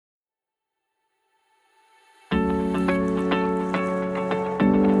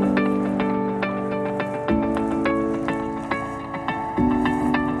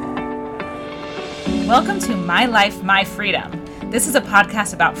Welcome to My Life, My Freedom. This is a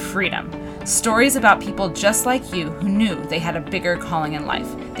podcast about freedom. Stories about people just like you who knew they had a bigger calling in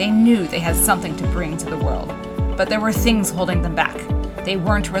life. They knew they had something to bring to the world. But there were things holding them back. They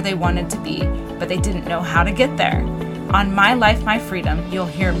weren't where they wanted to be, but they didn't know how to get there. On My Life, My Freedom, you'll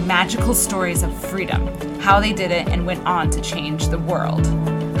hear magical stories of freedom, how they did it and went on to change the world.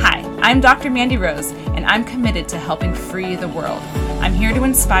 Hi, I'm Dr. Mandy Rose, and I'm committed to helping free the world. I'm here to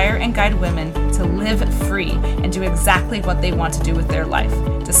inspire and guide women to live free and do exactly what they want to do with their life,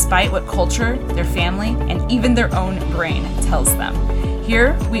 despite what culture, their family, and even their own brain tells them.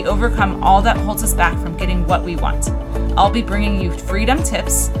 Here, we overcome all that holds us back from getting what we want. I'll be bringing you freedom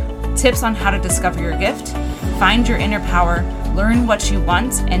tips on how to discover your gift, find your inner power, learn what you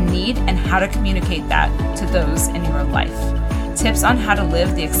want and need, and how to communicate that to those in your life. Tips on how to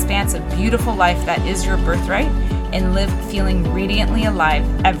live the expansive, beautiful life that is your birthright and live feeling radiantly alive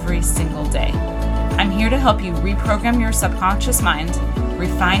every single day. I'm here to help you reprogram your subconscious mind,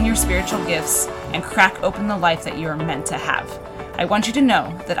 refine your spiritual gifts, and crack open the life that you are meant to have. I want you to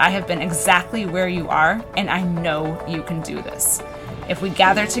know that I have been exactly where you are, and I know you can do this. If we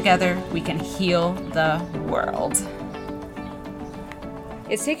gather together, we can heal the world.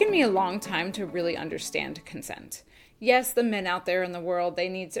 It's taken me a long time to really understand consent. Yes, the men out there in the world, they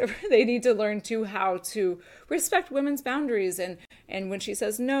need to learn too how to respect women's boundaries. And when she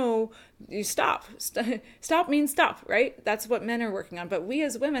says no, you stop. Stop means stop, right? That's what men are working on. But we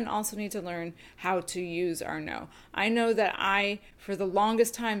as women also need to learn how to use our no. I know that I, for the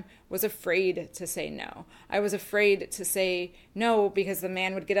longest time, was afraid to say no. I was afraid to say no because the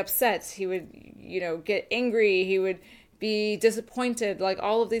man would get upset. He would, get angry. He would be disappointed, like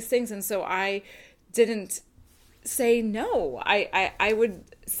all of these things. And so I didn't say no. I would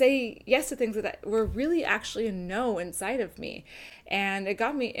say yes to things that were really actually a no inside of me. And it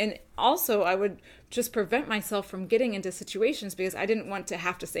got me, and also I would just prevent myself from getting into situations because I didn't want to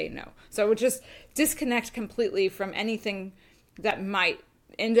have to say no. So I would just disconnect completely from anything that might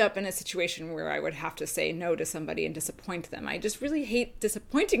end up in a situation where I would have to say no to somebody and disappoint them. I just really hate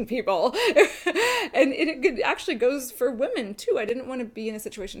disappointing people. And it actually goes for women too. I didn't want to be in a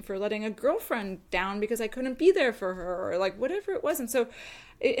situation for letting a girlfriend down because I couldn't be there for her or like whatever it was. And so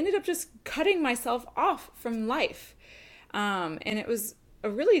it ended up just cutting myself off from life. And it was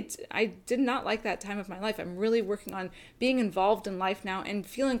I did not like that time of my life. I'm really working on being involved in life now and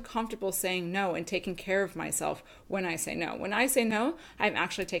feeling comfortable saying no and taking care of myself when I say no. When I say no, I'm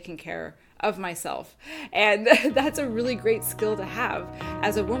actually taking care of myself. And that's a really great skill to have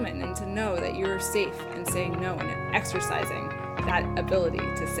as a woman, and to know that you're safe in saying no and exercising that ability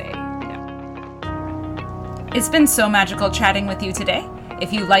to say no. It's been so magical chatting with you today.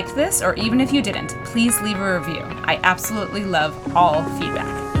 If you liked this, or even if you didn't, please leave a review. I absolutely love all feedback.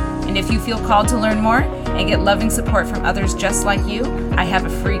 And if you feel called to learn more and get loving support from others just like you, I have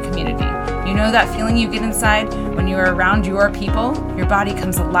a free community. You know that feeling you get inside when you are around your people? Your body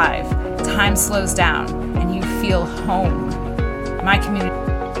comes alive, time slows down, and you feel home. My community